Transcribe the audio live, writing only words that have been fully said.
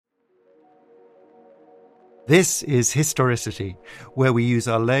This is Historicity, where we use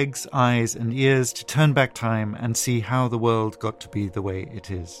our legs, eyes and ears to turn back time and see how the world got to be the way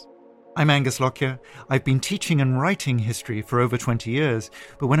it is. I'm Angus Lockyer. I've been teaching and writing history for over 20 years,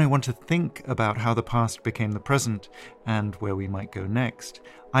 but when I want to think about how the past became the present and where we might go next,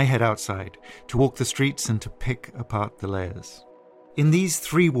 I head outside to walk the streets and to pick apart the layers. In these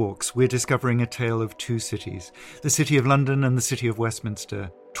 3 walks, we're discovering a tale of 2 cities, the City of London and the City of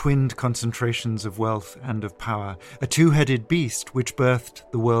Westminster, twinned concentrations of wealth and of power, a 2-headed beast which birthed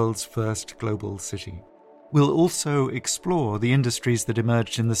the world's first global city. We'll also explore the industries that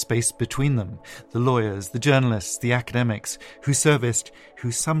emerged in the space between them, the lawyers, the journalists, the academics, who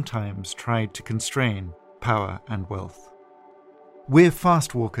sometimes tried to constrain power and wealth. We're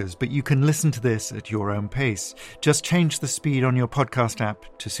fast walkers, but you can listen to this at your own pace. Just change the speed on your podcast app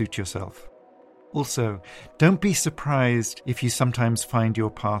to suit yourself. Also, don't be surprised if you sometimes find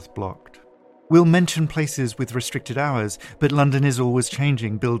your path blocked. We'll mention places with restricted hours, but London is always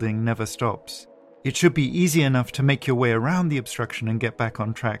changing, building never stops. It should be easy enough to make your way around the obstruction and get back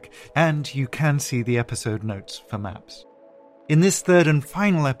on track, and you can see the episode notes for maps. In this 3rd and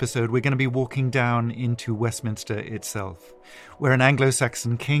final episode, we're going to be walking down into Westminster itself, where an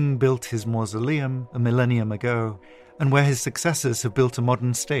Anglo-Saxon king built his mausoleum a millennium ago, and where his successors have built a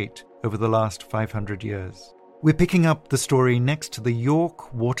modern state over the last 500 years. We're picking up the story next to the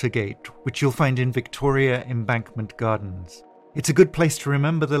York Water Gate, which you'll find in Victoria Embankment Gardens. It's a good place to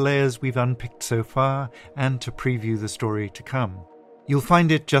remember the layers we've unpicked so far and to preview the story to come. You'll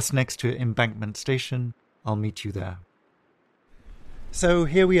find it just next to Embankment Station. I'll meet you there. So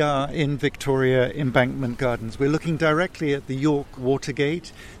here we are in Victoria Embankment Gardens. We're looking directly at the York Water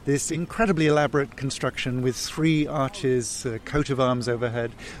Gate, this incredibly elaborate construction with 3 arches, a coat of arms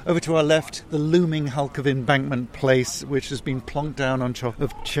overhead. Over to our left, the looming hulk of Embankment Place, which has been plonked down on top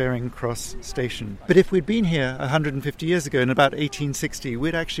of Charing Cross Station. But if we'd been here 150 years ago, in about 1860,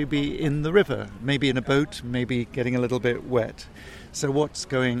 we'd actually be in the river, maybe in a boat, maybe getting a little bit wet. So what's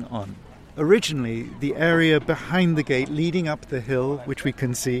going on? Originally, the area behind the gate leading up the hill, which we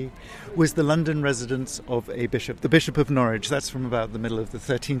can see, was the London residence of a bishop, the Bishop of Norwich. That's from about the middle of the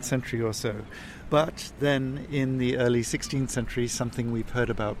 13th century or so. But then in the early 16th century, something we've heard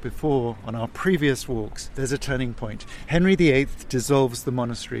about before on our previous walks, there's a turning point. Henry VIII dissolves the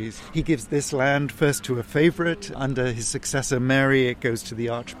monasteries. He gives this land first to a favourite. Under his successor Mary, it goes to the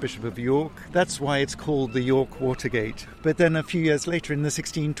Archbishop of York. That's why it's called the York Water Gate. But then a few years later, in the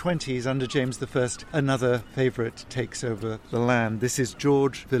 1620s, under James I, another favourite takes over the land. This is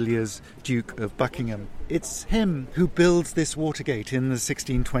George Villiers, Duke of Buckingham. It's him who builds this Watergate in the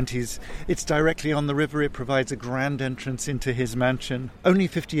 1620s. It's directly on the river. It provides a grand entrance into his mansion. Only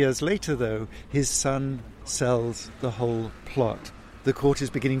 50 years later, though, his son sells the whole plot. The court is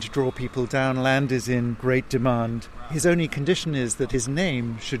beginning to draw people down. Land is in great demand. His only condition is that his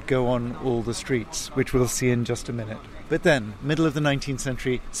name should go on all the streets, which we'll see in just a minute. But then, middle of the 19th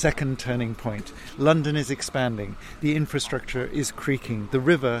century, second turning point. London is expanding. The infrastructure is creaking. The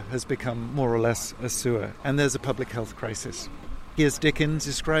river has become more or less a sewer. And there's a public health crisis. Here's Dickens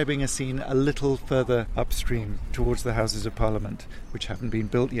describing a scene a little further upstream towards the Houses of Parliament, which haven't been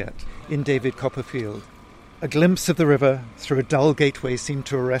built yet, in David Copperfield. A glimpse of the river through a dull gateway seemed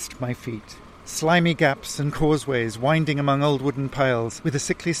to arrest my feet. Slimy gaps and causeways winding among old wooden piles, with a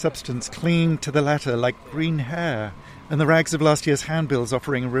sickly substance clinging to the latter like green hair, and the rags of last year's handbills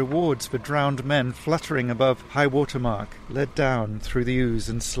offering rewards for drowned men fluttering above high water mark, led down through the ooze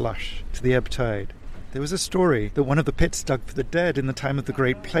and slush to the ebb tide. There was a story that one of the pits dug for the dead in the time of the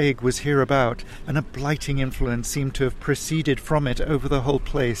Great Plague was hereabout, and a blighting influence seemed to have proceeded from it over the whole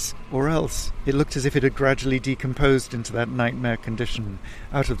place, or else it looked as if it had gradually decomposed into that nightmare condition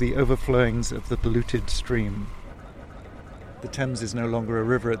out of the overflowings of the polluted stream. The Thames is no longer a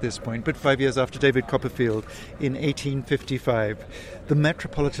river at this point, but 5 years after David Copperfield, in 1855, the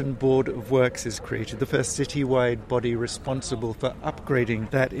Metropolitan Board of Works is created, the first citywide body responsible for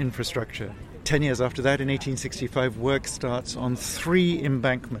upgrading that infrastructure. 10 years after that, in 1865, work starts on 3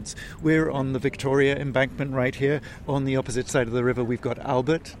 embankments. We're on the Victoria embankment right here. On the opposite side of the river, we've got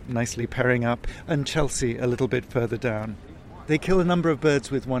Albert, nicely pairing up, and Chelsea a little bit further down. They kill a number of birds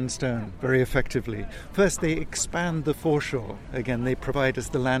with one stone very effectively. First, they expand the foreshore. Again, they provide us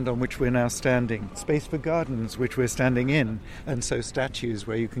the land on which we're now standing. Space for gardens, which we're standing in, and so statues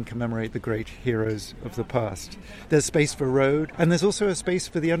where you can commemorate the great heroes of the past. There's space for road, and there's also a space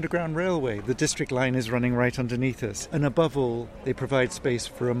for the Underground Railway. The District Line is running right underneath us. And above all, they provide space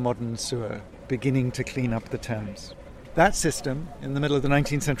for a modern sewer, beginning to clean up the Thames. That system, in the middle of the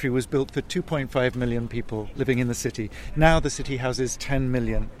 19th century, was built for 2.5 million people living in the city. Now the city houses 10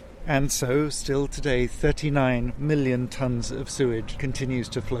 million. And so, still today, 39 million tonnes of sewage continues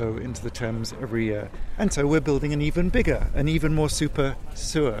to flow into the Thames every year. And so we're building an even bigger, an even more super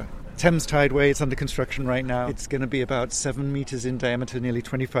sewer. Thames Tideway is under construction right now. It's going to be about 7 metres in diameter, nearly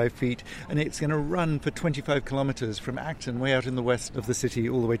 25 feet, and it's going to run for 25 kilometres from Acton, way out in the west of the city,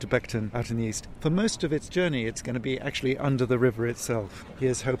 all the way to Beckton, out in the east. For most of its journey, it's going to be actually under the river itself.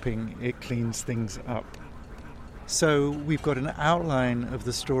 Here's hoping it cleans things up. So we've got an outline of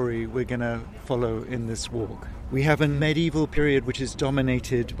the story we're going to follow in this walk. We have a medieval period which is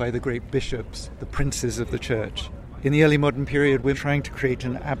dominated by the great bishops, the princes of the church. In the early modern period, we're trying to create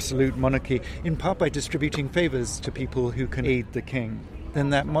an absolute monarchy, in part by distributing favours to people who can aid the king. Then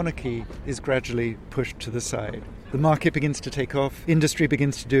that monarchy is gradually pushed to the side. The market begins to take off, industry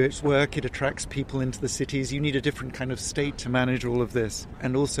begins to do its work, it attracts people into the cities. You need a different kind of state to manage all of this,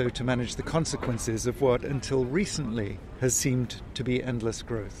 and also to manage the consequences of what, until recently, has seemed to be endless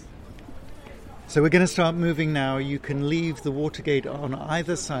growth. So we're going to start moving now. You can leave the Watergate on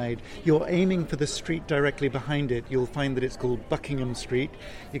either side. You're aiming for the street directly behind it. You'll find that it's called Buckingham Street.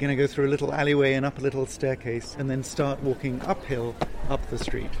 You're going to go through a little alleyway and up a little staircase, and then start walking uphill up the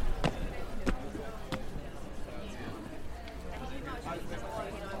street.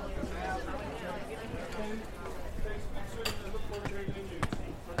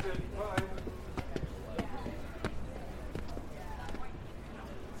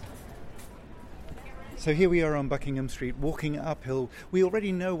 So here we are on Buckingham Street, walking uphill. We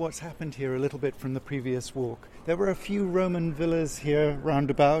already know what's happened here a little bit from the previous walk. There were a few Roman villas here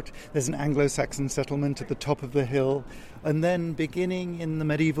roundabout. There's an Anglo-Saxon settlement at the top of the hill. And then beginning in the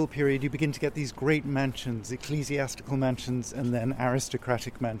medieval period, you begin to get these great mansions, ecclesiastical mansions and then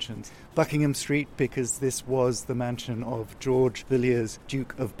aristocratic mansions. Buckingham Street, because this was the mansion of George Villiers,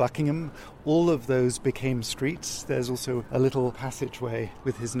 Duke of Buckingham. All of those became streets. There's also a little passageway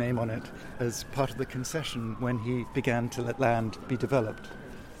with his name on it as part of the concession when he began to let land be developed.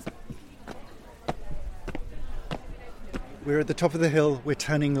 We're at the top of the hill. We're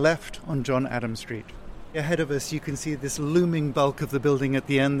turning left on John Adams Street. Ahead of us, you can see this looming bulk of the building at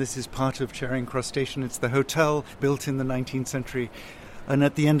the end. This is part of Charing Cross Station. It's the hotel built in the 19th century. And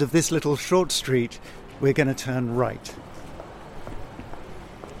at the end of this little short street, we're going to turn right.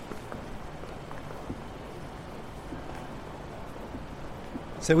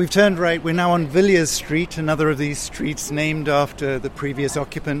 So we've turned right. We're now on Villiers Street, another of these streets named after the previous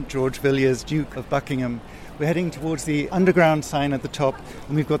occupant, George Villiers, Duke of Buckingham. We're heading towards the underground sign at the top,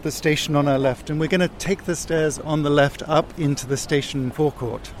 and we've got the station on our left, and we're going to take the stairs on the left up into the station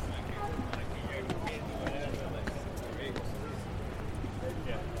forecourt.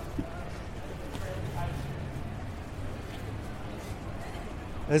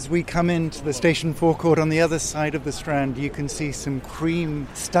 As we come into the station forecourt on the other side of the Strand, you can see some cream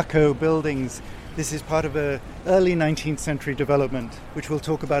stucco buildings. This is part of an early 19th century development, which we'll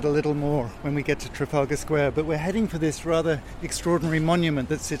talk about a little more when we get to Trafalgar Square. But we're heading for this rather extraordinary monument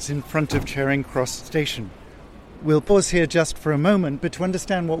that sits in front of Charing Cross Station. We'll pause here just for a moment, but to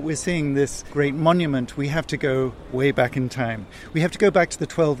understand what we're seeing, this great monument, we have to go way back in time. We have to go back to the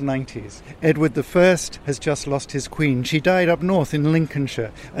 1290s. Edward I has just lost his queen. She died up north in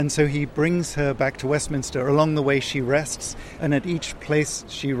Lincolnshire, and so he brings her back to Westminster. Along the way she rests, and at each place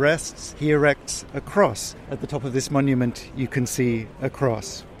she rests, he erects a cross. At the top of this monument, you can see a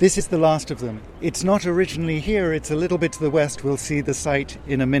cross. This is the last of them. It's not originally here, it's a little bit to the west. We'll see the site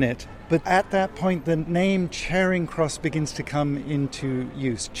in a minute. But at that point, the name Charing Cross begins to come into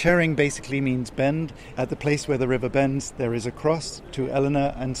use. Charing basically means bend. At the place where the river bends, there is a cross to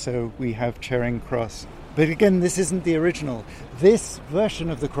Eleanor, and so we have Charing Cross. But again, this isn't the original. This version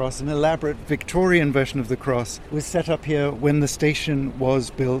of the cross, an elaborate Victorian version of the cross, was set up here when the station was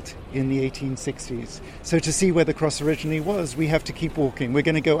built in the 1860s. So to see where the cross originally was, we have to keep walking. We're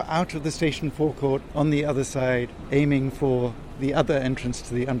going to go out of the station forecourt on the other side, aiming for the other entrance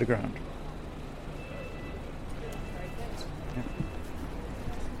to the underground.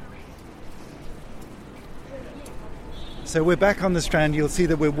 So we're back on the Strand. You'll see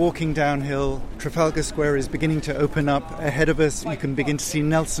that we're walking downhill. Trafalgar Square is beginning to open up ahead of us. You can begin to see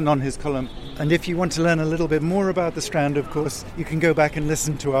Nelson on his column. And if you want to learn a little bit more about the Strand, of course, you can go back and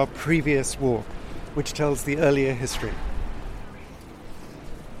listen to our previous walk, which tells the earlier history.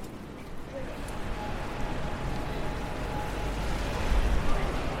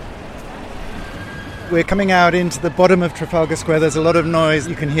 We're coming out into the bottom of Trafalgar Square. There's a lot of noise.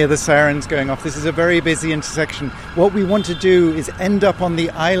 You can hear the sirens going off. This is a very busy intersection. What we want to do is end up on the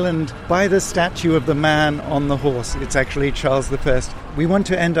island by the statue of the man on the horse. It's actually Charles I. We want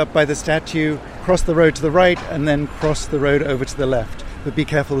to end up by the statue, cross the road to the right, and then cross the road over to the left. but be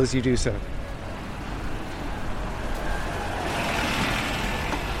careful as you do so.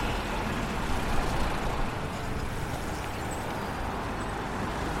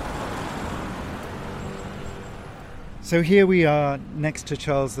 So here we are next to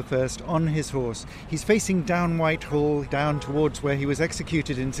Charles I on his horse. He's facing down Whitehall, down towards where he was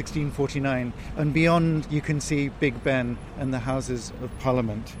executed in 1649, and beyond you can see Big Ben and the Houses of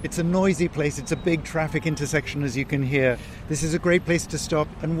Parliament. It's a noisy place, it's a big traffic intersection as you can hear. This is a great place to stop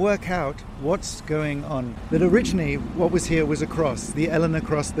and work out what's going on. That originally what was here was a cross, the Eleanor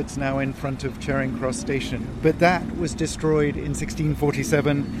Cross that's now in front of Charing Cross Station. But that was destroyed in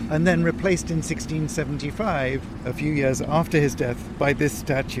 1647 and then replaced in 1675, a few years after his death, by this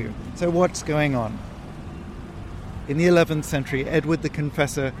statue. So what's going on? In the 11th century, Edward the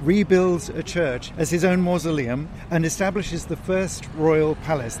Confessor rebuilds a church as his own mausoleum and establishes the first royal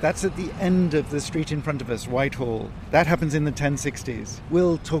palace. That's at the end of the street in front of us, Whitehall. That happens in the 1060s.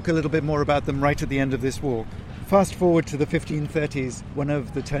 We'll talk a little bit more about them right at the end of this walk. Fast forward to the 1530s, one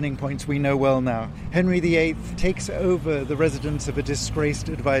of the turning points we know well now. Henry VIII takes over the residence of a disgraced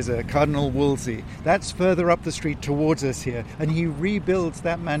advisor, Cardinal Wolsey. That's further up the street towards us here, and he rebuilds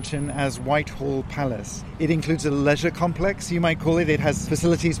that mansion as Whitehall Palace. It includes a leisure complex, you might call it. It has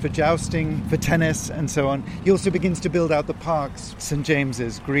facilities for jousting, for tennis, and so on. He also begins to build out the parks, St.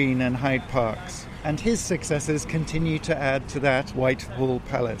 James's, Green and Hyde Parks. And his successors continue to add to that Whitehall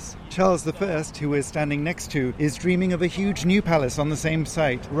Palace. Charles I, who we're standing next to, is dreaming of a huge new palace on the same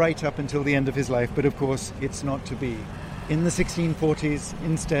site right up until the end of his life, but of course it's not to be. In the 1640s,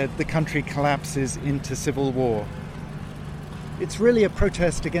 instead, the country collapses into civil war. It's really a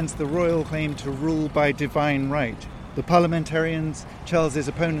protest against the royal claim to rule by divine right. The parliamentarians, Charles's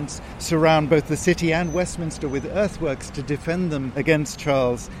opponents, surround both the city and Westminster with earthworks to defend them against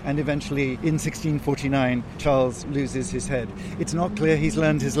Charles, and eventually, in 1649, Charles loses his head. It's not clear he's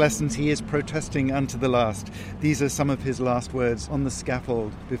learned his lessons. He is protesting unto the last. These are some of his last words on the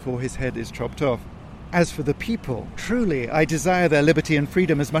scaffold before his head is chopped off. As for the people, truly I desire their liberty and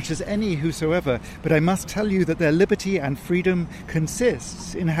freedom as much as any whosoever, but I must tell you that their liberty and freedom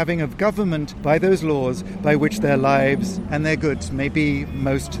consists in having a government by those laws by which their lives and their goods may be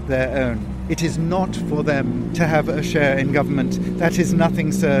most their own. It is not for them to have a share in government. That is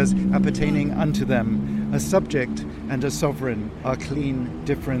nothing, sirs, appertaining unto them. A subject and a sovereign are clean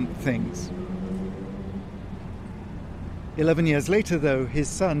different things. 11 years later, though, his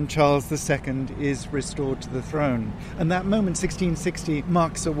son, Charles II, is restored to the throne. And that moment, 1660,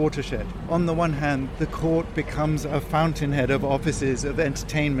 marks a watershed. On the one hand, the court becomes a fountainhead of offices, of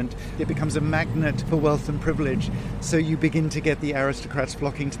entertainment. It becomes a magnet for wealth and privilege. So you begin to get the aristocrats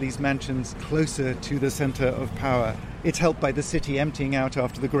flocking to these mansions closer to the centre of power. It's helped by the city emptying out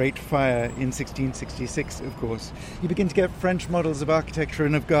after the Great Fire in 1666, of course. You begin to get French models of architecture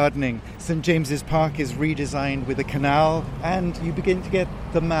and of gardening. St. James's Park is redesigned with a canal, and you begin to get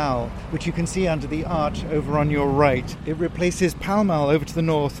the Mall, which you can see under the arch over on your right. It replaces Pall Mall over to the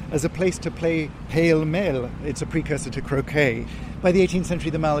north as a place to play pêle-mêle. It's a precursor to croquet. By the 18th century,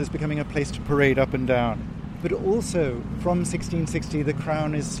 the Mall is becoming a place to parade up and down. But also, from 1660, the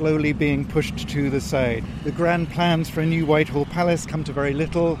crown is slowly being pushed to the side. The grand plans for a new Whitehall Palace come to very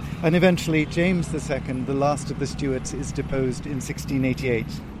little, and eventually James II, the last of the Stuarts, is deposed in 1688.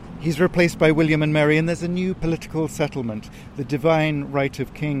 He's replaced by William and Mary, and there's a new political settlement. The divine right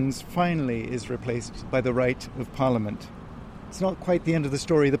of kings finally is replaced by the right of Parliament. It's not quite the end of the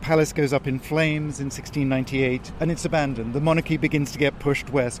story. The palace goes up in flames in 1698 and it's abandoned. The monarchy begins to get pushed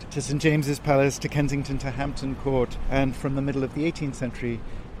west to St. James's Palace, to Kensington, to Hampton Court, and from the middle of the 18th century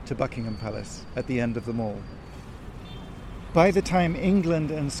to Buckingham Palace at the end of them all. By the time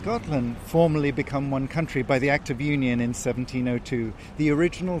England and Scotland formally become one country by the Act of Union in 1702, the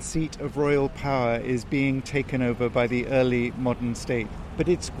original seat of royal power is being taken over by the early modern state. But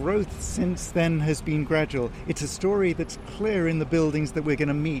its growth since then has been gradual. It's a story that's clear in the buildings that we're going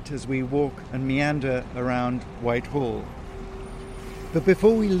to meet as we walk and meander around Whitehall. But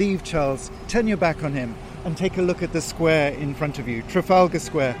before we leave Charles, turn your back on him and take a look at the square in front of you, Trafalgar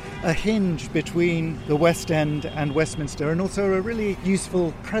Square, a hinge between the West End and Westminster, and also a really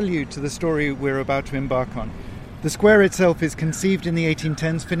useful prelude to the story we're about to embark on. The square itself is conceived in the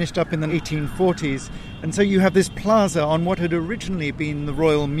 1810s, finished up in the 1840s, and so you have this plaza on what had originally been the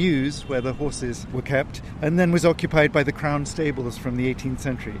Royal Mews, where the horses were kept, and then was occupied by the Crown stables from the 18th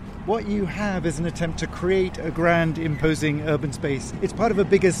century. What you have is an attempt to create a grand, imposing urban space. It's part of a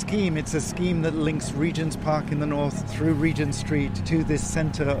bigger scheme. It's a scheme that links Regent's Park in the north through Regent Street to this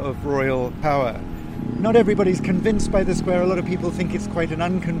centre of royal power. Not everybody's convinced by the square. A lot of people think it's quite an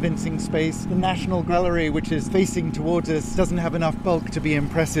unconvincing space. The National Gallery, which is facing towards us, doesn't have enough bulk to be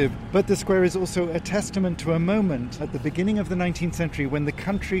impressive. But the square is also a testament to a moment at the beginning of the 19th century when the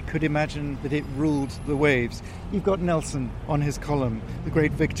country could imagine that it ruled the waves. You've got Nelson on his column, the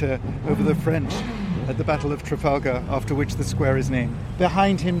great victor over the French at the Battle of Trafalgar, after which the square is named.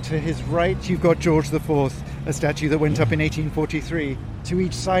 Behind him to his right, you've got George IV, a statue that went up in 1843. To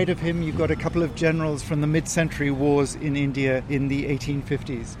each side of him, you've got a couple of generals from the mid-century wars in India in the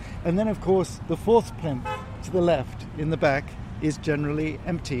 1850s. And then, of course, the fourth plinth to the left in the back is generally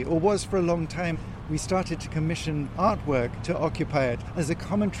empty, or was for a long time. We started to commission artwork to occupy it as a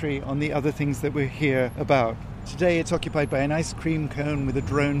commentary on the other things that we're here about. Today it's occupied by an ice cream cone with a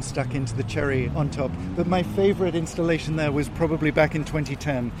drone stuck into the cherry on top. But my favourite installation there was probably back in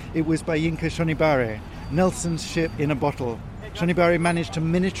 2010. It was by Yinka Shonibare, Nelson's ship in a bottle. Shonibare managed to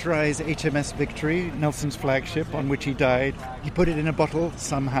miniaturize HMS Victory, Nelson's flagship on which he died. He put it in a bottle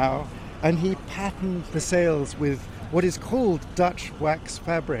somehow, and he patterned the sails with what is called Dutch wax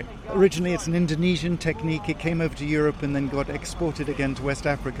fabric. Originally it's an Indonesian technique. It came over to Europe and then got exported again to West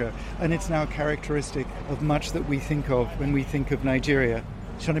Africa, and it's now characteristic of much that we think of when we think of Nigeria.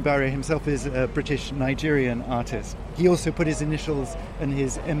 Shonibare himself is a British-Nigerian artist. He also put his initials and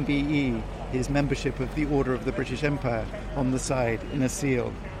his MBE, his membership of the Order of the British Empire, on the side in a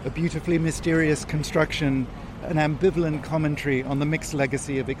seal. A beautifully mysterious construction, an ambivalent commentary on the mixed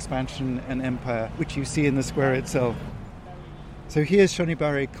legacy of expansion and empire, which you see in the square itself. So here's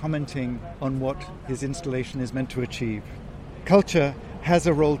Shonibare commenting on what his installation is meant to achieve. Culture has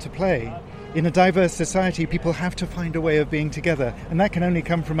a role to play. In a diverse society, people have to find a way of being together, and that can only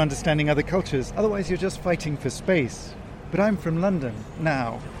come from understanding other cultures. Otherwise, you're just fighting for space. But I'm from London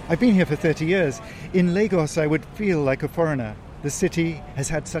now. I've been here for 30 years. In Lagos, I would feel like a foreigner. The city has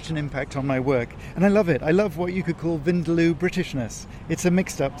had such an impact on my work, and I love it. I love what you could call Vindaloo Britishness. It's a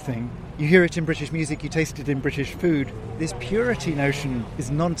mixed-up thing. You hear it in British music, you taste it in British food. This purity notion is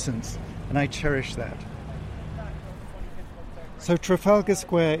nonsense, and I cherish that. So Trafalgar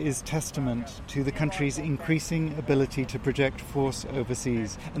Square is testament to the country's increasing ability to project force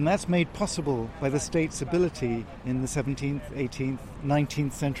overseas, and that's made possible by the state's ability in the 17th, 18th,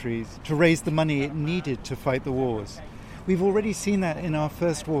 19th centuries to raise the money it needed to fight the wars. We've already seen that in our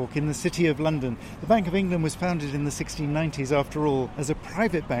first walk in the City of London. The Bank of England was founded in the 1690s, after all, as a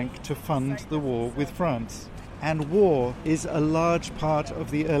private bank to fund the war with France. And war is a large part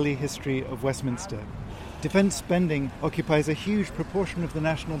of the early history of Westminster. Defence spending occupies a huge proportion of the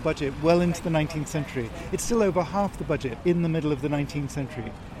national budget well into the 19th century. It's still over half the budget in the middle of the 19th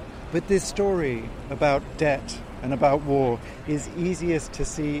century. But this story about debt and about war is easiest to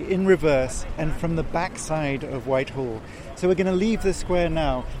see in reverse and from the backside of Whitehall. So we're going to leave the square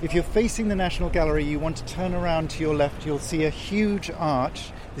now. If you're facing the National Gallery, you want to turn around to your left, you'll see a huge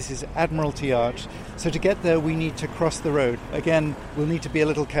arch. This is Admiralty Arch. So to get there, we need to cross the road. Again, we'll need to be a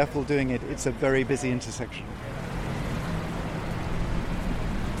little careful doing it. It's a very busy intersection.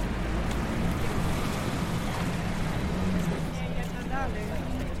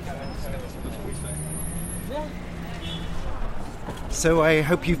 So I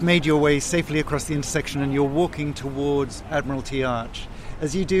hope you've made your way safely across the intersection and you're walking towards Admiralty Arch.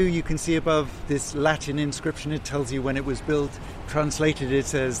 As you do, you can see above this Latin inscription. It tells you when it was built. Translated, it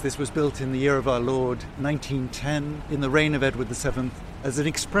says this was built in the year of our Lord, 1910, in the reign of Edward VII, as an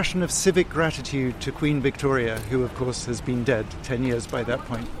expression of civic gratitude to Queen Victoria, who of course has been dead 10 years by that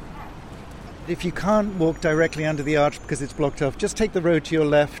point. If you can't walk directly under the arch because it's blocked off, just take the road to your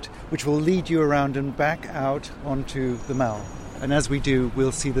left, which will lead you around and back out onto the Mall. And as we do,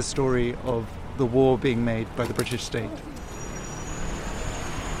 we'll see the story of the war being made by the British state.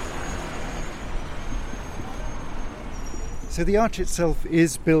 So the arch itself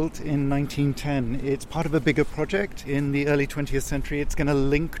is built in 1910. It's part of a bigger project in the early 20th century. It's going to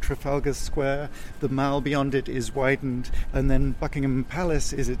link Trafalgar Square. The Mall beyond it is widened, and then Buckingham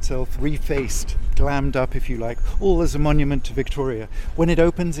Palace is itself refaced, glammed up if you like, all as a monument to Victoria. When it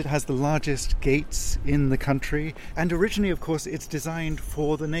opens, it has the largest gates in the country, and originally, of course, it's designed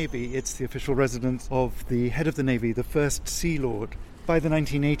for the Navy. It's the official residence of the head of the Navy, the First Sea Lord. By the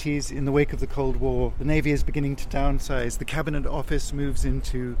 1980s, in the wake of the Cold War, the Navy is beginning to downsize. The Cabinet Office moves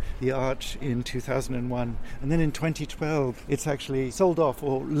into the Arch in 2001. And then in 2012, it's actually sold off,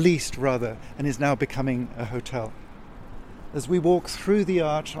 or leased rather, and is now becoming a hotel. As we walk through the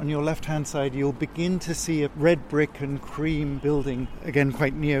arch, on your left-hand side, you'll begin to see a red brick and cream building, again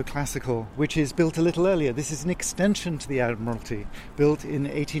quite neoclassical, which is built a little earlier. This is an extension to the Admiralty, built in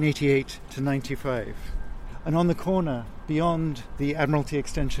 1888 to 95. And on the corner, beyond the Admiralty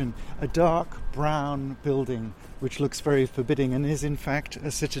extension, a dark brown building which looks very forbidding and is in fact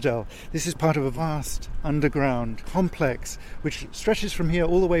a citadel. This is part of a vast underground complex which stretches from here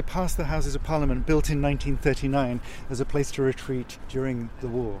all the way past the Houses of Parliament, built in 1939 as a place to retreat during the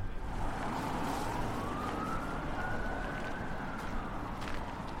war.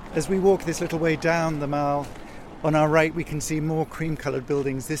 As we walk this little way down the Mall, on our right we can see more cream-coloured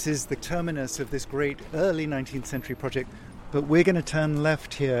buildings. This is the terminus of this great early 19th century project. But we're going to turn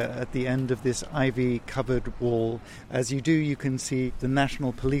left here at the end of this ivy-covered wall. As you do, you can see the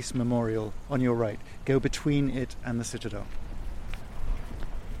National Police Memorial on your right. Go between it and the Citadel.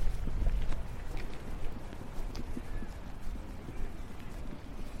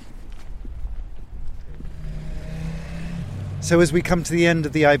 So as we come to the end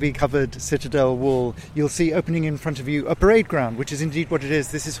of the ivy-covered Citadel wall, you'll see opening in front of you a parade ground, which is indeed what it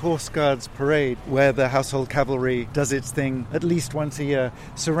is. This is Horse Guards Parade, where the Household Cavalry does its thing at least once a year,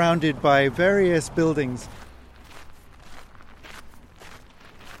 surrounded by various buildings.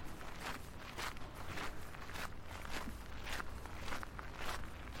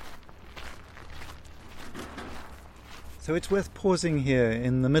 So it's worth pausing here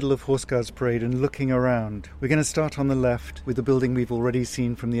in the middle of Horse Guards Parade and looking around. We're going to start on the left with the building we've already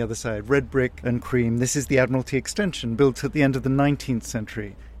seen from the other side, red brick and cream. This is the Admiralty extension, built at the end of the 19th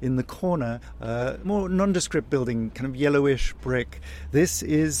century. In the corner, more nondescript building, kind of yellowish brick. This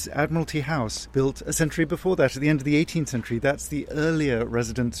is Admiralty House, built a century before that, at the end of the 18th century. That's the earlier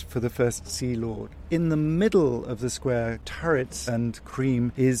residence for the first Sea Lord. In the middle of the square, turrets and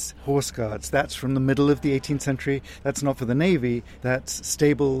cream, is Horse Guards. That's from the middle of the 18th century. That's not for the Navy. That's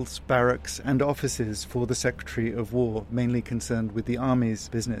stables, barracks and offices for the Secretary of War, mainly concerned with the Army's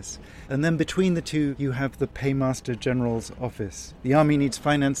business. And then between the two, you have the Paymaster General's office. The Army needs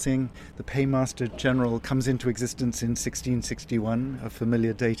finance. The Paymaster General comes into existence in 1661, a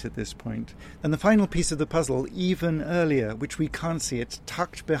familiar date at this point. And the final piece of the puzzle, even earlier, which we can't see, it's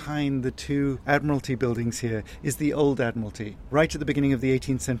tucked behind the two Admiralty buildings here, is the Old Admiralty. Right at the beginning of the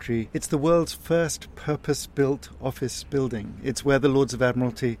 18th century, it's the world's first purpose-built office building. It's where the Lords of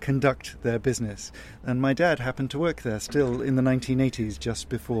Admiralty conduct their business. And my dad happened to work there still in the 1980s, just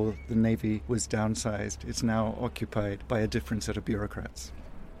before the Navy was downsized. It's now occupied by a different set of bureaucrats.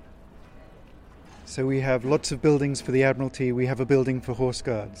 So we have lots of buildings for the Admiralty. We have a building for Horse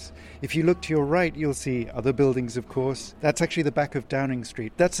Guards. If you look to your right, you'll see other buildings, of course. That's actually the back of Downing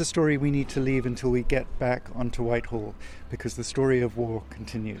Street. That's a story we need to leave until we get back onto Whitehall, because the story of war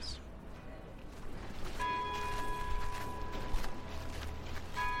continues.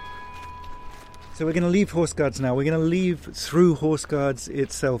 So we're going to leave Horse Guards now. We're going to leave through Horse Guards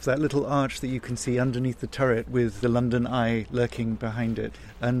itself, that little arch that you can see underneath the turret with the London Eye lurking behind it.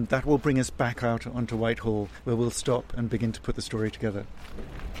 And that will bring us back out onto Whitehall, where we'll stop and begin to put the story together.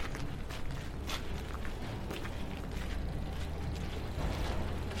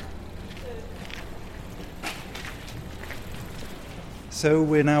 So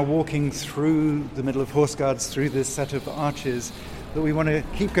we're now walking through the middle of Horse Guards, through this set of arches. But we want to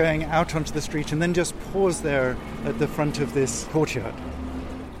keep going out onto the street and then just pause there at the front of this courtyard.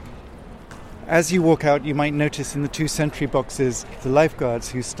 As you walk out, you might notice in the two sentry boxes the lifeguards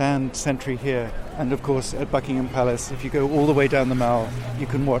who stand sentry here. And of course, at Buckingham Palace, if you go all the way down the Mall, you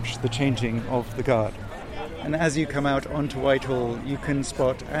can watch the changing of the guard. And as you come out onto Whitehall, you can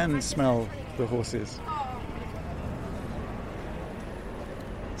spot and smell the horses.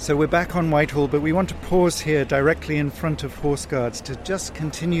 So we're back on Whitehall, but we want to pause here directly in front of Horse Guards to just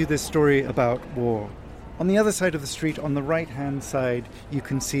continue this story about war. On the other side of the street, on the right-hand side, you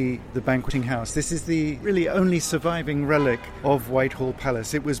can see the Banqueting House. This is the really only surviving relic of Whitehall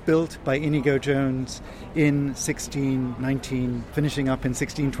Palace. It was built by Inigo Jones in 1619, finishing up in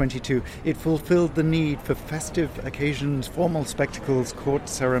 1622. It fulfilled the need for festive occasions, formal spectacles, court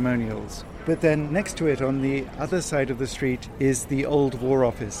ceremonials. But then next to it, on the other side of the street, is the Old War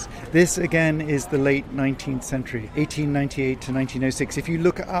Office. This, again, is the late 19th century, 1898 to 1906. If you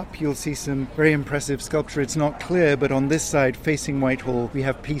look up, you'll see some very impressive sculpture. It's not clear, but on this side, facing Whitehall, we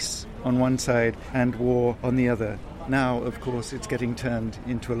have peace on one side and war on the other. Now, of course, it's getting turned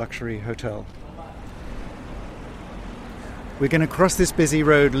into a luxury hotel. We're going to cross this busy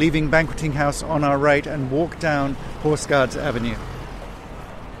road, leaving Banqueting House on our right, and walk down Horse Guards Avenue.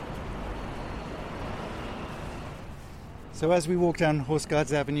 So as we walk down Horse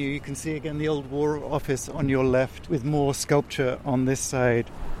Guards Avenue, you can see again the Old War Office on your left with more sculpture on this side.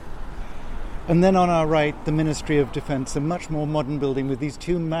 And then on our right, the Ministry of Defence, a much more modern building with these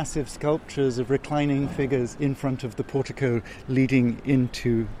two massive sculptures of reclining figures in front of the portico leading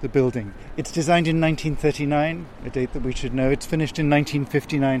into the building. It's designed in 1939, a date that we should know. It's finished in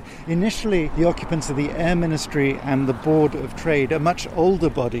 1959. Initially, the occupants of the Air Ministry and the Board of Trade, a much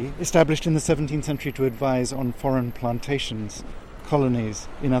older body, established in the 17th century to advise on foreign plantations, colonies,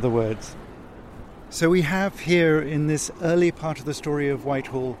 in other words. So we have here in this early part of the story of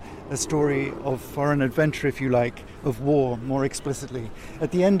Whitehall a story of foreign adventure, if you like, of war more explicitly.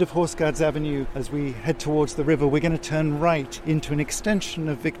 At the end of Horse Guards Avenue, as we head towards the river, we're going to turn right into an extension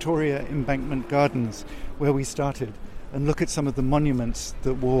of Victoria Embankment Gardens, where we started, and look at some of the monuments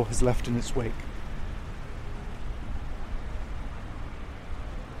that war has left in its wake.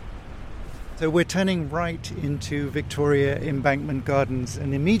 So we're turning right into Victoria Embankment Gardens,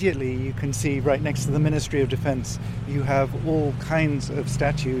 and immediately you can see right next to the Ministry of Defence you have all kinds of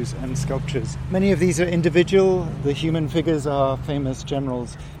statues and sculptures. Many of these are individual, the human figures are famous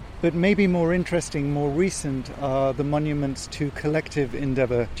generals, but maybe more interesting, more recent are the monuments to collective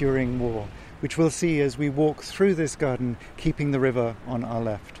endeavour during war, which we'll see as we walk through this garden, keeping the river on our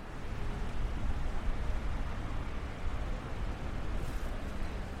left.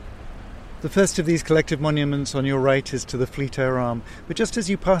 The first of these collective monuments on your right is to the Fleet Air Arm, but just as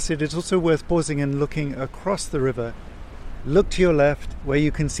you pass it, it's also worth pausing and looking across the river. Look to your left where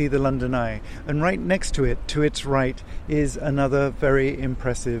you can see the London Eye, and right next to it, to its right, is another very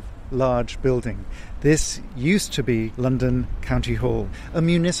impressive large building. This used to be London County Hall, a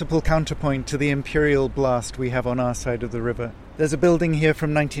municipal counterpoint to the imperial blast we have on our side of the river. There's a building here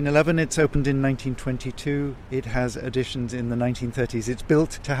from 1911. It's opened in 1922. It has additions in the 1930s. It's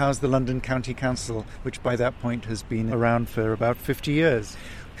built to house the London County Council, which by that point has been around for about 50 years.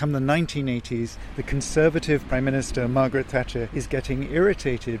 Come the 1980s, the Conservative Prime Minister, Margaret Thatcher, is getting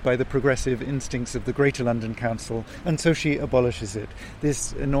irritated by the progressive instincts of the Greater London Council, and so she abolishes it.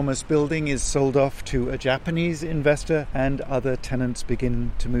 This enormous building is sold off to a Japanese investor, and other tenants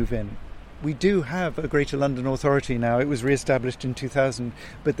begin to move in. We do have a Greater London Authority now. It was re-established in 2000,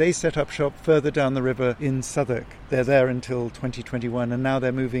 but they set up shop further down the river in Southwark. They're there until 2021, and now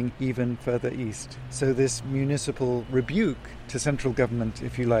they're moving even further east. So this municipal rebuke to central government,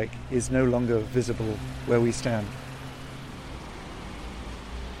 if you like, is no longer visible where we stand.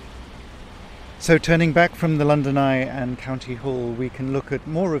 So turning back from the London Eye and County Hall, we can look at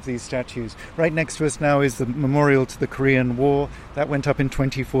more of these statues. Right next to us now is the memorial to the Korean War. That went up in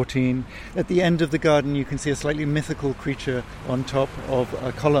 2014. At the end of the garden, you can see a slightly mythical creature on top of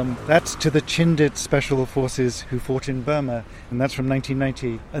a column. That's to the Chindit Special Forces who fought in Burma, and that's from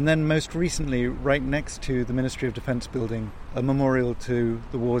 1990. And then most recently, right next to the Ministry of Defence building, a memorial to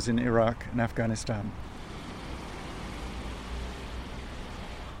the wars in Iraq and Afghanistan.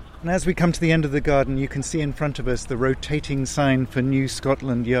 And as we come to the end of the garden, you can see in front of us the rotating sign for New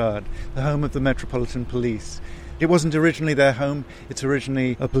Scotland Yard, the home of the Metropolitan Police. It wasn't originally their home, it's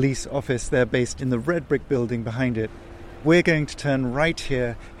originally a police office. They're based in the red brick building behind it. We're going to turn right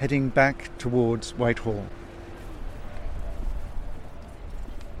here, heading back towards Whitehall.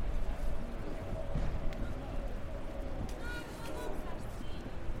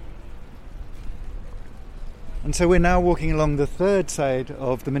 And so we're now walking along the third side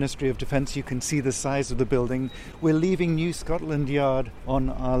of the Ministry of Defence. You can see the size of the building. We're leaving New Scotland Yard on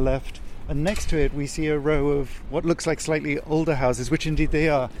our left, and next to it we see a row of what looks like slightly older houses, which indeed they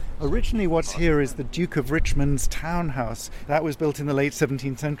are. Originally what's here is the Duke of Richmond's townhouse. That was built in the late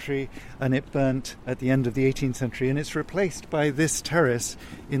 17th century and it burnt at the end of the 18th century, and it's replaced by this terrace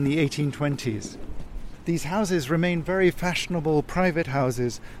in the 1820s. These houses remain very fashionable private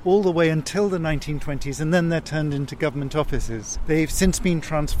houses all the way until the 1920s, and then they're turned into government offices. They've since been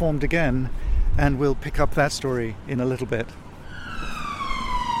transformed again, and we'll pick up that story in a little bit.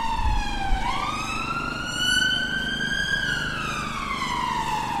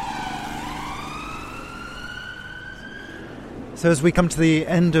 So as we come to the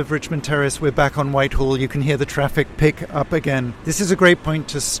end of Richmond Terrace, we're back on Whitehall. You can hear the traffic pick up again. This is a great point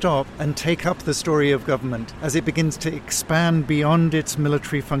to stop and take up the story of government as it begins to expand beyond its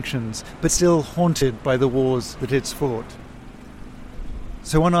military functions, but still haunted by the wars that it's fought.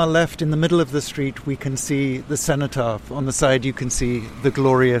 So on our left, in the middle of the street, we can see the cenotaph. On the side, you can see the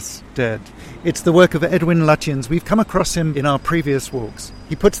glorious dead. It's the work of Edwin Lutyens. We've come across him in our previous walks.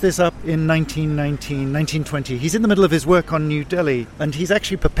 He puts this up in 1919, 1920. He's in the middle of his work on New Delhi, and he's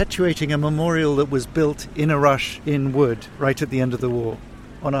actually perpetuating a memorial that was built in a rush in wood right at the end of the war.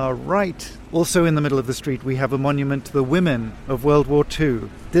 On our right, also in the middle of the street, we have a monument to the women of World War II.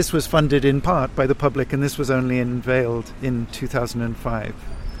 This was funded in part by the public, and this was only unveiled in 2005.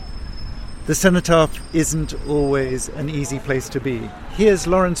 The cenotaph isn't always an easy place to be. Here's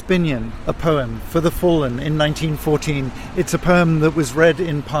Lawrence Binyon, a poem for the fallen in 1914. It's a poem that was read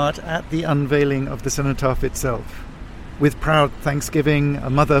in part at the unveiling of the cenotaph itself. With proud thanksgiving,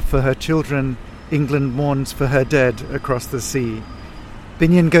 a mother for her children, England mourns for her dead across the sea.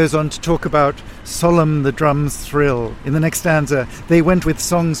 Binyon goes on to talk about solemn the drum's thrill. In the next stanza, they went with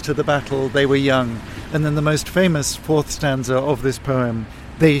songs to the battle, they were young. And then the most famous fourth stanza of this poem,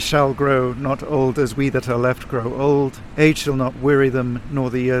 they shall grow not old as we that are left grow old. Age shall not weary them, nor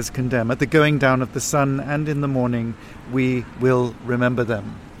the years condemn. At the going down of the sun and in the morning, we will remember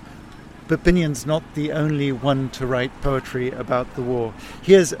them. But Binyon's not the only one to write poetry about the war.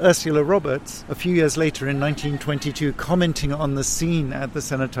 Here's Ursula Roberts, a few years later in 1922, commenting on the scene at the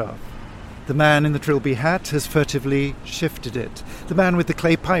cenotaph. The man in the trilby hat has furtively shifted it. The man with the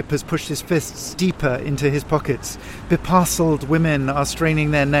clay pipe has pushed his fists deeper into his pockets. Beparcelled women are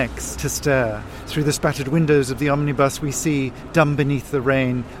straining their necks to stare. Through the spattered windows of the omnibus we see, dumb beneath the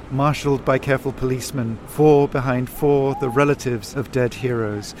rain, marshalled by careful policemen, four behind four, the relatives of dead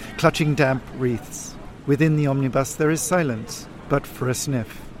heroes, clutching damp wreaths. Within the omnibus there is silence, but for a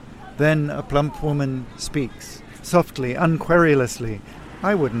sniff. Then a plump woman speaks, softly, unquerulously.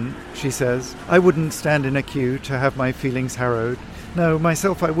 I wouldn't, she says. I wouldn't stand in a queue to have my feelings harrowed. No,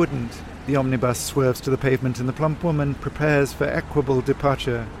 myself I wouldn't. The omnibus swerves to the pavement and the plump woman prepares for equable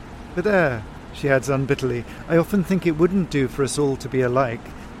departure. But there, she adds unbitterly, I often think it wouldn't do for us all to be alike.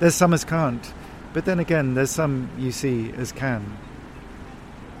 There's some as can't, but then again there's some, you see, as can.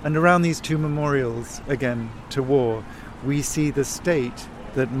 And around these two memorials, again, to war, we see the state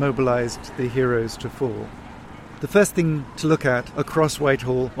that mobilized the heroes to fall. The first thing to look at across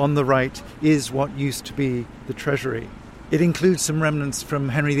Whitehall on the right is what used to be the Treasury. It includes some remnants from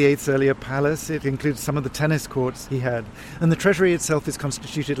Henry VIII's earlier palace. It includes some of the tennis courts he had. And the Treasury itself is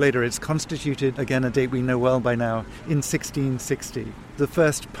constituted later. It's constituted, again, a date we know well by now, in 1660. The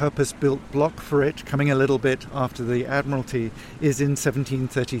first purpose-built block for it, coming a little bit after the Admiralty, is in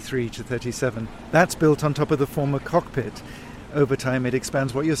 1733 to 37. That's built on top of the former cockpit. Over time it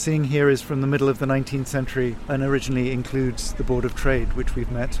expands. What you're seeing here is from the middle of the 19th century and originally includes the Board of Trade, which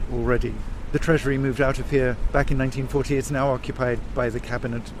we've met already. The Treasury moved out of here back in 1940. It's now occupied by the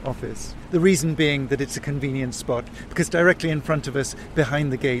Cabinet Office. The reason being that it's a convenient spot, because directly in front of us,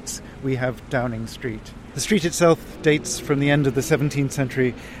 behind the gates, we have Downing Street. The street itself dates from the end of the 17th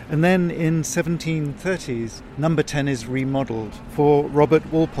century, and then in 1730s, Number 10 is remodelled for Robert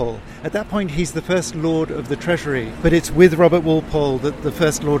Walpole. At that point, he's the First Lord of the Treasury, but it's with Robert Walpole that the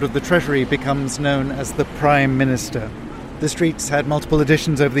First Lord of the Treasury becomes known as the Prime Minister. The streets had multiple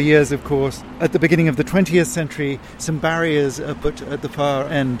additions over the years, of course. At the beginning of the 20th century, some barriers are put at the far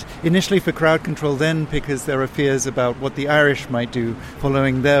end, initially for crowd control, then because there are fears about what the Irish might do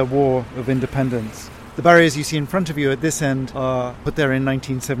following their war of independence. The barriers you see in front of you at this end are put there in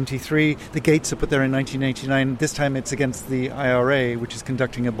 1973. The gates are put there in 1989. This time it's against the IRA, which is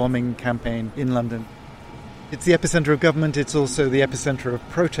conducting a bombing campaign in London. It's the epicenter of government. It's also the epicenter of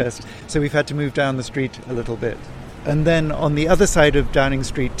protest, so we've had to move down the street a little bit. And then on the other side of Downing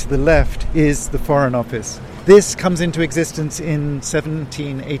Street to the left is the Foreign Office. This comes into existence in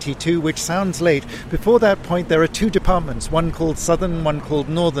 1782, which sounds late. Before that point, there are two departments, one called Southern, one called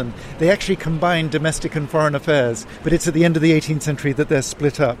Northern. They actually combine domestic and foreign affairs, but it's at the end of the 18th century that they're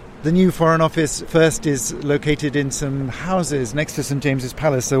split up. The new Foreign Office first is located in some houses next to St James's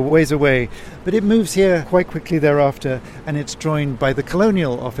Palace, so ways away, but it moves here quite quickly thereafter, and it's joined by the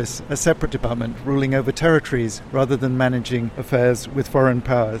Colonial Office, a separate department ruling over territories rather than managing affairs with foreign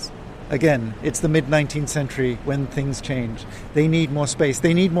powers. Again, it's the mid-19th century when things change. They need more space.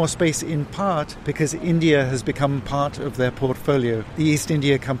 They need more space in part because India has become part of their portfolio. The East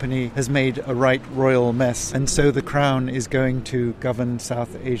India Company has made a right royal mess, and so the Crown is going to govern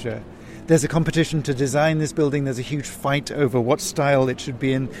South Asia. There's a competition to design this building. There's a huge fight over what style it should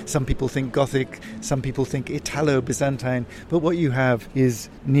be in. Some people think Gothic, some people think Italo-Byzantine, but what you have is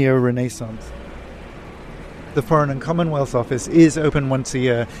Neo-Renaissance. The Foreign and Commonwealth Office is open once a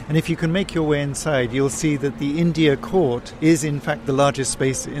year, and if you can make your way inside, you'll see that the India Court is in fact the largest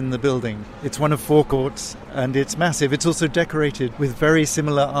space in the building. It's one of 4 courts, and it's massive. It's also decorated with very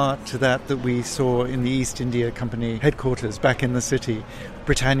similar art to that we saw in the East India Company headquarters back in the city,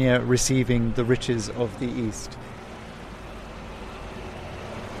 Britannia receiving the riches of the East.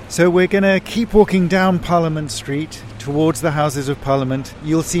 So we're going to keep walking down Parliament Street towards the Houses of Parliament.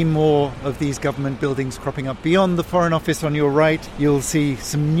 You'll see more of these government buildings cropping up. Beyond the Foreign Office on your right, you'll see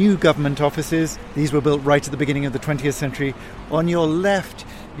some new government offices. These were built right at the beginning of the 20th century. On your left,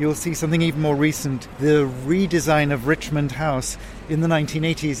 you'll see something even more recent, the redesign of Richmond House. in the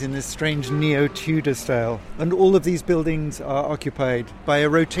 1980s in this strange neo-Tudor style. And all of these buildings are occupied by a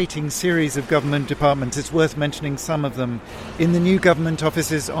rotating series of government departments. It's worth mentioning some of them. In the new government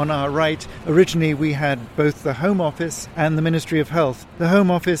offices on our right, originally we had both the Home Office and the Ministry of Health. The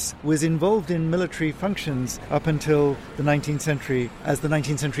Home Office was involved in military functions up until the 19th century. As the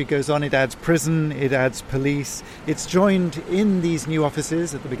 19th century goes on, it adds prison, it adds police. It's joined in these new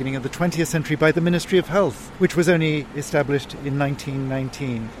offices at the beginning of the 20th century by the Ministry of Health, which was only established in 1919.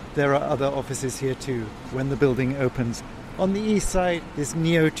 There are other offices here too when the building opens. On the east side, this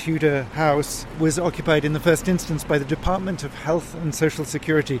neo-Tudor house was occupied in the first instance by the Department of Health and Social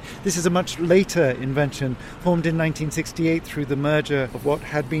Security. This is a much later invention, formed in 1968 through the merger of what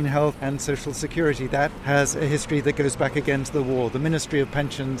had been Health and Social Security. That has a history that goes back again to the war. The Ministry of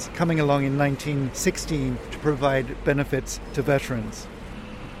Pensions coming along in 1916 to provide benefits to veterans.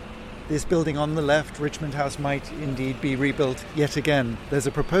 This building on the left, Richmond House, might indeed be rebuilt yet again. There's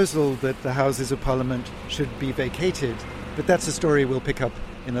a proposal that the Houses of Parliament should be vacated, but that's a story we'll pick up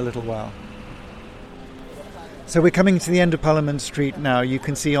in a little while. So we're coming to the end of Parliament Street now. You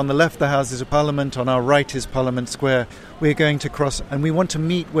can see on the left the Houses of Parliament, on our right is Parliament Square. We're going to cross, and we want to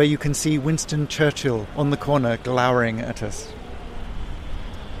meet where you can see Winston Churchill on the corner glowering at us.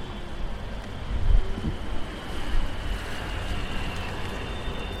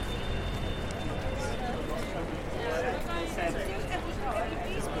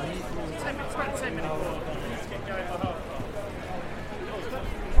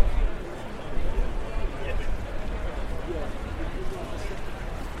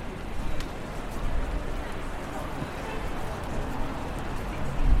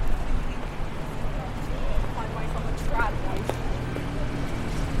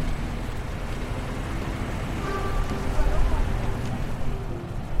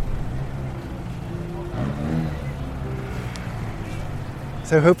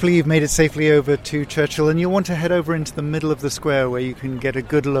 So hopefully you've made it safely over to Churchill, and you'll want to head over into the middle of the square where you can get a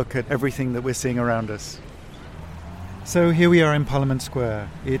good look at everything that we're seeing around us. So here we are in Parliament Square.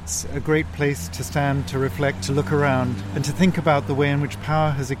 It's a great place to stand, to reflect, to look around, and to think about the way in which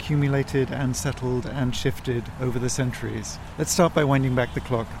power has accumulated and settled and shifted over the centuries. Let's start by winding back the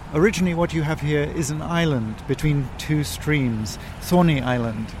clock. Originally what you have here is an island between two streams, Thorney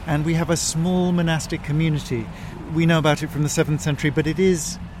Island, and we have a small monastic community. We know about it from the 7th century, but it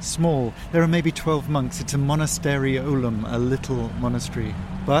is small. There are maybe 12 monks. It's a monasteriolum, a little monastery.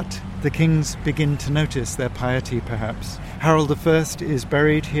 But the kings begin to notice their piety, perhaps. Harold I is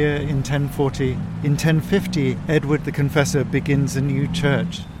buried here in 1040. In 1050, Edward the Confessor begins a new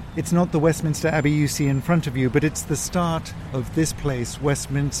church. It's not the Westminster Abbey you see in front of you, but it's the start of this place,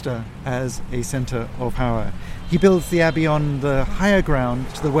 Westminster, as a centre of power. He builds the abbey on the higher ground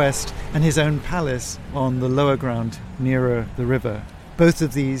to the west and his own palace on the lower ground nearer the river. Both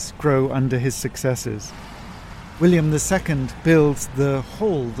of these grow under his successors. William II builds the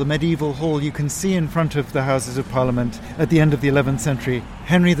hall, the medieval hall you can see in front of the Houses of Parliament at the end of the 11th century.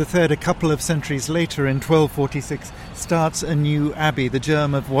 Henry III, a couple of centuries later, in 1246, starts a new abbey, the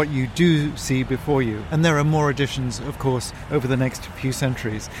germ of what you do see before you. And there are more additions, of course, over the next few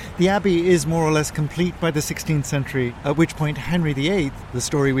centuries. The abbey is more or less complete by the 16th century, at which point Henry VIII, the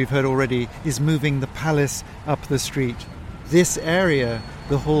story we've heard already, is moving the palace up the street. This area,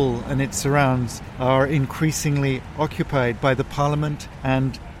 the hall and its surrounds, are increasingly occupied by the Parliament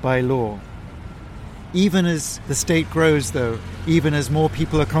and by law. Even as the state grows, though, even as more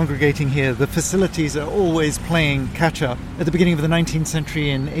people are congregating here, the facilities are always playing catch-up. At the beginning of the 19th century,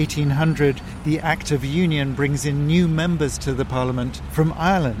 in 1800, the Act of Union brings in new members to the Parliament from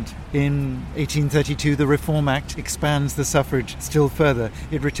Ireland. In 1832, the Reform Act expands the suffrage still further.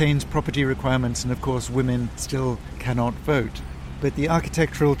 It retains property requirements, and of course women still cannot vote. But the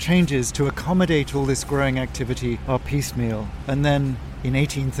architectural changes to accommodate all this growing activity are piecemeal. And then, in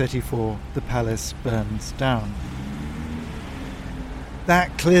 1834, the palace burns down.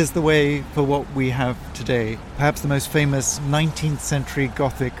 That clears the way for what we have today, perhaps the most famous 19th century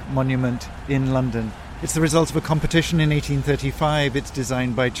Gothic monument in London. It's the result of a competition in 1835. It's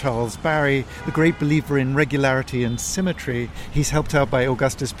designed by Charles Barry, a great believer in regularity and symmetry. He's helped out by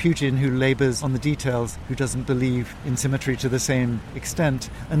Augustus Pugin, who labours on the details, who doesn't believe in symmetry to the same extent,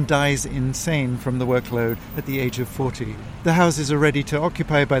 and dies insane from the workload at the age of 40. The houses are ready to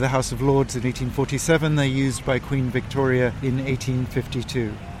occupy by the House of Lords in 1847. They're used by Queen Victoria in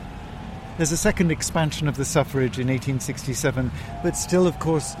 1852. There's a second expansion of the suffrage in 1867, but still, of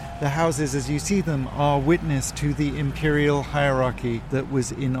course, the houses, as you see them, are witness to the imperial hierarchy that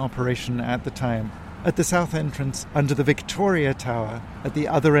was in operation at the time. At the south entrance, under the Victoria Tower, at the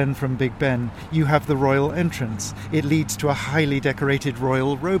other end from Big Ben, you have the royal entrance. It leads to a highly decorated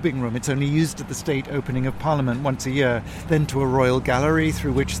royal robing room. It's only used at the state opening of Parliament once a year. Then to a royal gallery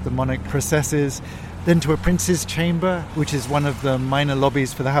through which the monarch processes. Then to a Prince's Chamber, which is one of the minor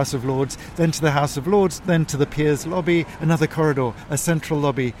lobbies for the House of Lords, then to the House of Lords, then to the Peers' Lobby, another corridor, a central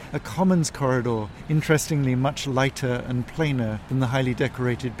lobby, a Commons corridor, interestingly much lighter and plainer than the highly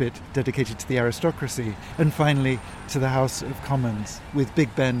decorated bit dedicated to the aristocracy, and finally to the House of Commons, with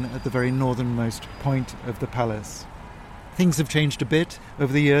Big Ben at the very northernmost point of the palace. Things have changed a bit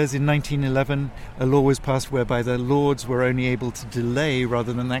over the years. In 1911, a law was passed whereby the Lords were only able to delay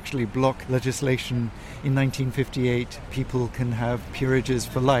rather than actually block legislation. In 1958, people can have peerages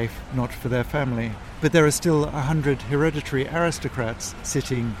for life, not for their family. But there are still 100 hereditary aristocrats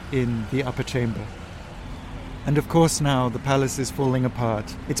sitting in the upper chamber. And of course now the palace is falling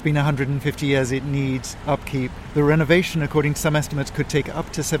apart. It's been 150 years, it needs upkeep. The renovation, according to some estimates, could take up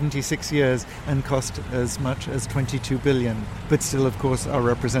to 76 years and cost as much as 22 billion. But still, of course, our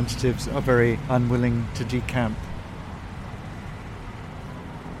representatives are very unwilling to decamp.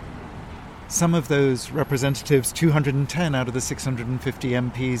 Some of those representatives, 210 out of the 650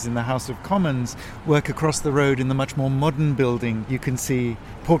 MPs in the House of Commons, work across the road in the much more modern building you can see,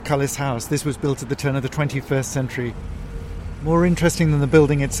 Portcullis House. This was built at the turn of the 21st century. More interesting than the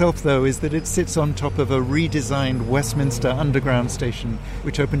building itself, though, is that it sits on top of a redesigned Westminster Underground station,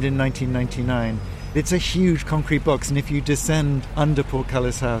 which opened in 1999. It's a huge concrete box, and if you descend under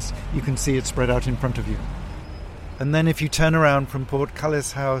Portcullis House, you can see it spread out in front of you. And then if you turn around from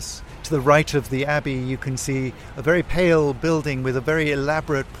Portcullis House to the right of the Abbey, you can see a very pale building with a very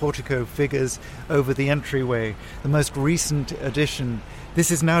elaborate portico figures over the entryway. The most recent addition.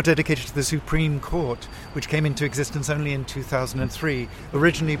 This is now dedicated to the Supreme Court, which came into existence only in 2003,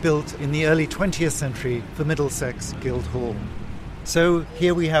 originally built in the early 20th century for Middlesex Guildhall. So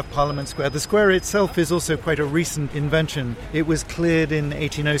here we have Parliament Square. The square itself is also quite a recent invention. It was cleared in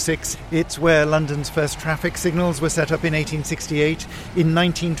 1806. It's where London's first traffic signals were set up in 1868. In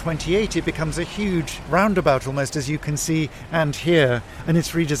 1928 it becomes a huge roundabout almost, as you can see and hear, and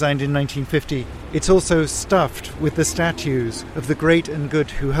it's redesigned in 1950. It's also stuffed with the statues of the great and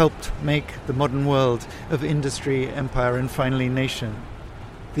good who helped make the modern world of industry, empire and finally nation.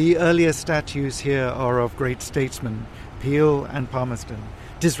 The earlier statues here are of great statesmen, Peel and Palmerston,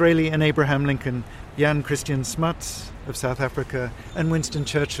 Disraeli and Abraham Lincoln, Jan Christian Smuts of South Africa, and Winston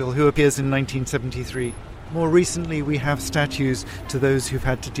Churchill, who appears in 1973. More recently, we have statues to those who've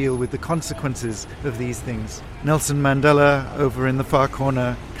had to deal with the consequences of these things. Nelson Mandela, over in the far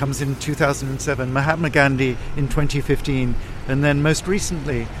corner, comes in 2007, Mahatma Gandhi in 2015, and then most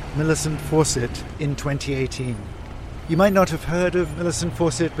recently, Millicent Fawcett in 2018. You might not have heard of Millicent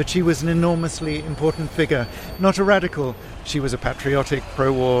Fawcett, but she was an enormously important figure. Not a radical, she was a patriotic,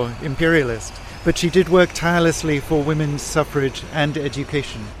 pro-war imperialist, but she did work tirelessly for women's suffrage and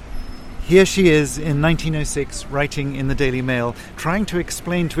education. Here she is in 1906, writing in the Daily Mail, trying to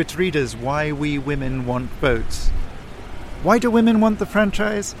explain to its readers why we women want votes. Why do women want the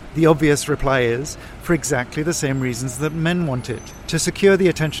franchise? The obvious reply is, for exactly the same reasons that men want it, to secure the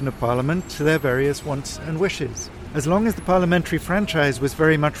attention of Parliament to their various wants and wishes. As long as the parliamentary franchise was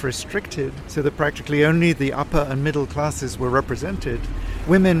very much restricted, so that practically only the upper and middle classes were represented,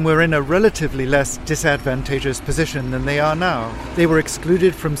 women were in a relatively less disadvantageous position than they are now. They were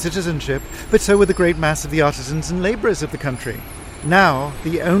excluded from citizenship, but so were the great mass of the artisans and labourers of the country. Now,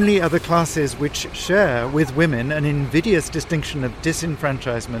 the only other classes which share with women an invidious distinction of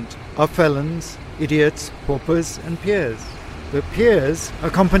disenfranchisement are felons, idiots, paupers, and peers. The peers are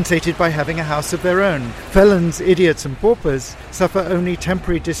compensated by having a house of their own. Felons, idiots and paupers suffer only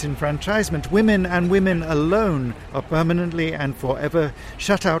temporary disenfranchisement. Women and women alone are permanently and forever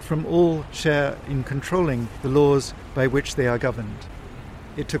shut out from all share in controlling the laws by which they are governed.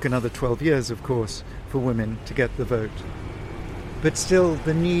 It took another 12 years, of course, for women to get the vote. But still,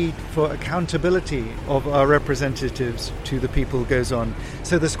 the need for accountability of our representatives to the people goes on.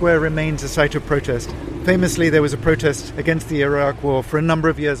 So the square remains a site of protest. Famously, there was a protest against the Iraq War for a number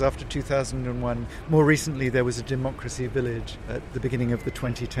of years after 2001. More recently, there was a democracy village at the beginning of the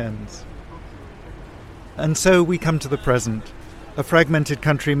 2010s. And so we come to the present. A fragmented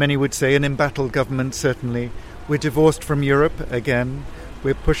country, many would say, an embattled government, certainly. We're divorced from Europe again.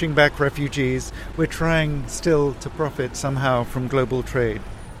 We're pushing back refugees. We're trying still to profit somehow from global trade.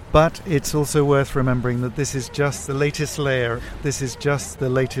 But it's also worth remembering that this is just the latest layer. This is just the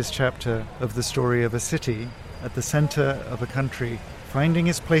latest chapter of the story of a city at the center of a country finding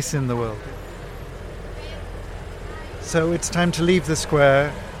its place in the world. So it's time to leave the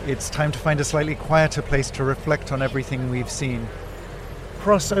square it's time to find a slightly quieter place to reflect on everything we've seen.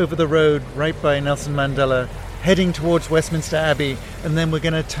 Cross over the road right by Nelson Mandela, heading towards Westminster Abbey, and then we're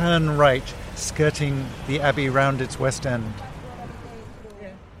going to turn right, skirting the Abbey round its west end.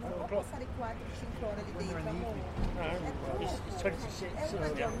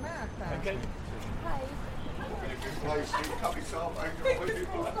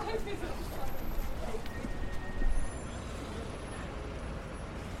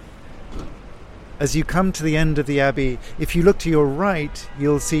 As you come to the end of the Abbey, if you look to your right,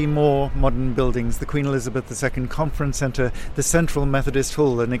 you'll see more modern buildings. The Queen Elizabeth II Conference Centre, the Central Methodist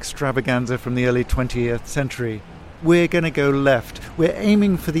Hall, an extravaganza from the early 20th century. We're going to go left. We're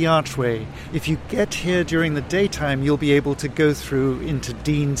aiming for the archway. If you get here during the daytime, you'll be able to go through into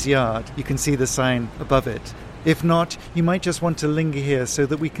Dean's Yard. You can see the sign above it. If not, you might just want to linger here so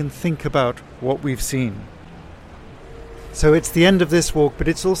that we can think about what we've seen. So it's the end of this walk, but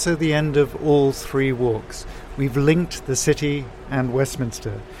it's also the end of all three walks. We've linked the city and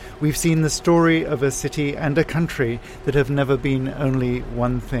Westminster. We've seen the story of a city and a country that have never been only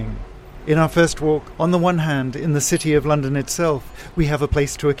one thing. In our first walk, on the one hand, in the city of London itself, we have a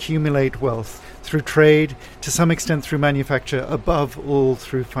place to accumulate wealth through trade, to some extent through manufacture, above all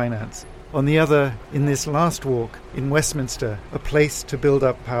through finance. On the other, in this last walk, in Westminster, a place to build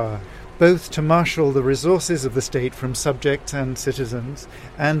up power, both to marshal the resources of the state from subjects and citizens,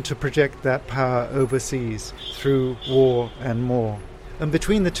 and to project that power overseas through war and more. And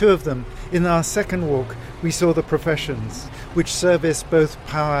between the two of them, in our second walk, we saw the professions, which service both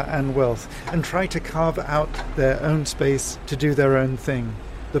power and wealth, and try to carve out their own space to do their own thing.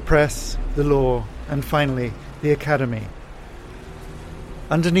 The press, the law, and finally, the academy.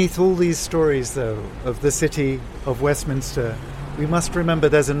 Underneath all these stories, though, of the city of Westminster, we must remember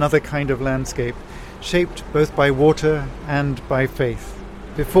there's another kind of landscape, shaped both by water and by faith.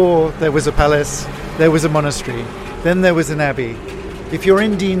 Before, there was a palace, there was a monastery, then there was an abbey. If you're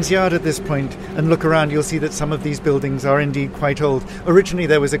in Dean's Yard at this point and look around, you'll see that some of these buildings are indeed quite old. Originally,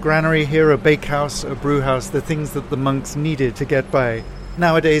 there was a granary here, a bakehouse, a brewhouse, the things that the monks needed to get by.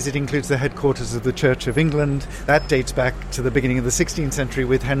 Nowadays, it includes the headquarters of the Church of England. That dates back to the beginning of the 16th century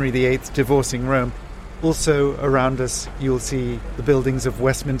with Henry VIII divorcing Rome. Also around us, you'll see the buildings of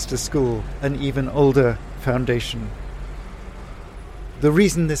Westminster School, an even older foundation. The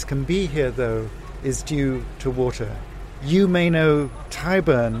reason this can be here, though, is due to water. You may know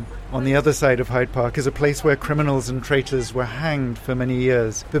Tyburn, on the other side of Hyde Park, as a place where criminals and traitors were hanged for many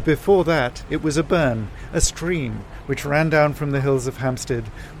years. But before that, it was a burn, a stream, which ran down from the hills of Hampstead,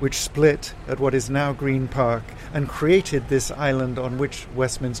 which split at what is now Green Park, and created this island on which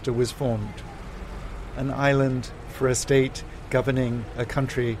Westminster was formed. An island for a state governing a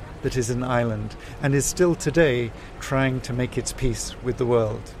country that is an island, and is still today trying to make its peace with the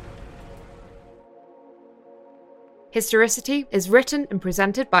world. Historicity is written and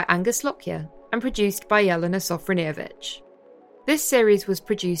presented by Angus Lockyer and produced by Jelena Sofronijevic. This series was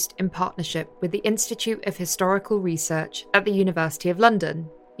produced in partnership with the Institute of Historical Research at the University of London.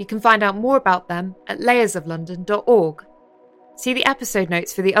 You can find out more about them at layersoflondon.org. See the episode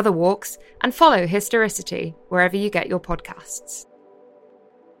notes for the other walks and follow Historicity wherever you get your podcasts.